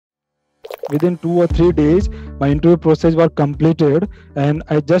within 2 or 3 days, my interview process was completed, and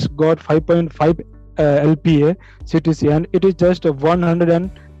I just got 5.5 LPA CTC, and it is just a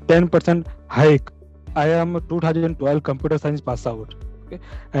 110% hike. I am a 2012 computer science pass out, okay?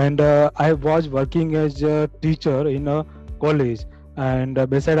 And I was working as a teacher in a college, and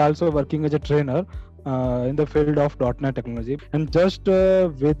beside also working as a trainer in the field of .NET technology. And just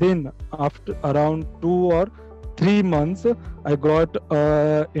within after around 2 or 3 months, I got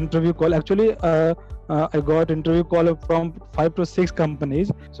interview call. Actually, I got interview call from 5 to 6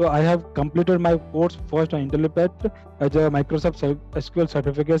 companies. So I have completed my course first on Intellipaat as a Microsoft SQL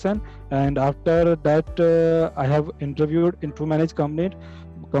certification, and after that I have interviewed in 2 managed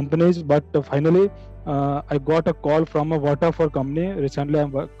companies. But finally, I got a call from a Vertafore company. Recently,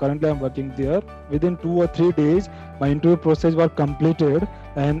 currently I'm working there. Within 2 or 3 days, my interview process was completed,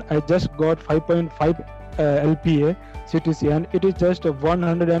 and I just got 5.5 LPA CTC, and it is just a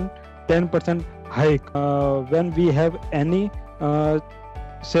 110% hike. When we have any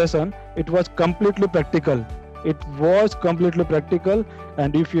session, it was completely practical.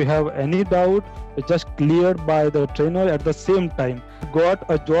 And if you have any doubt, it's just cleared by the trainer. At the same time, got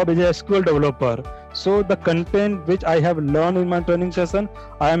a job as a SQL developer. So the content which I have learned in my training session,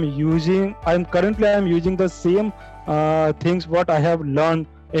 I am currently using the same things what I have learned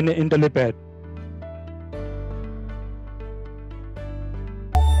in Intellipaat.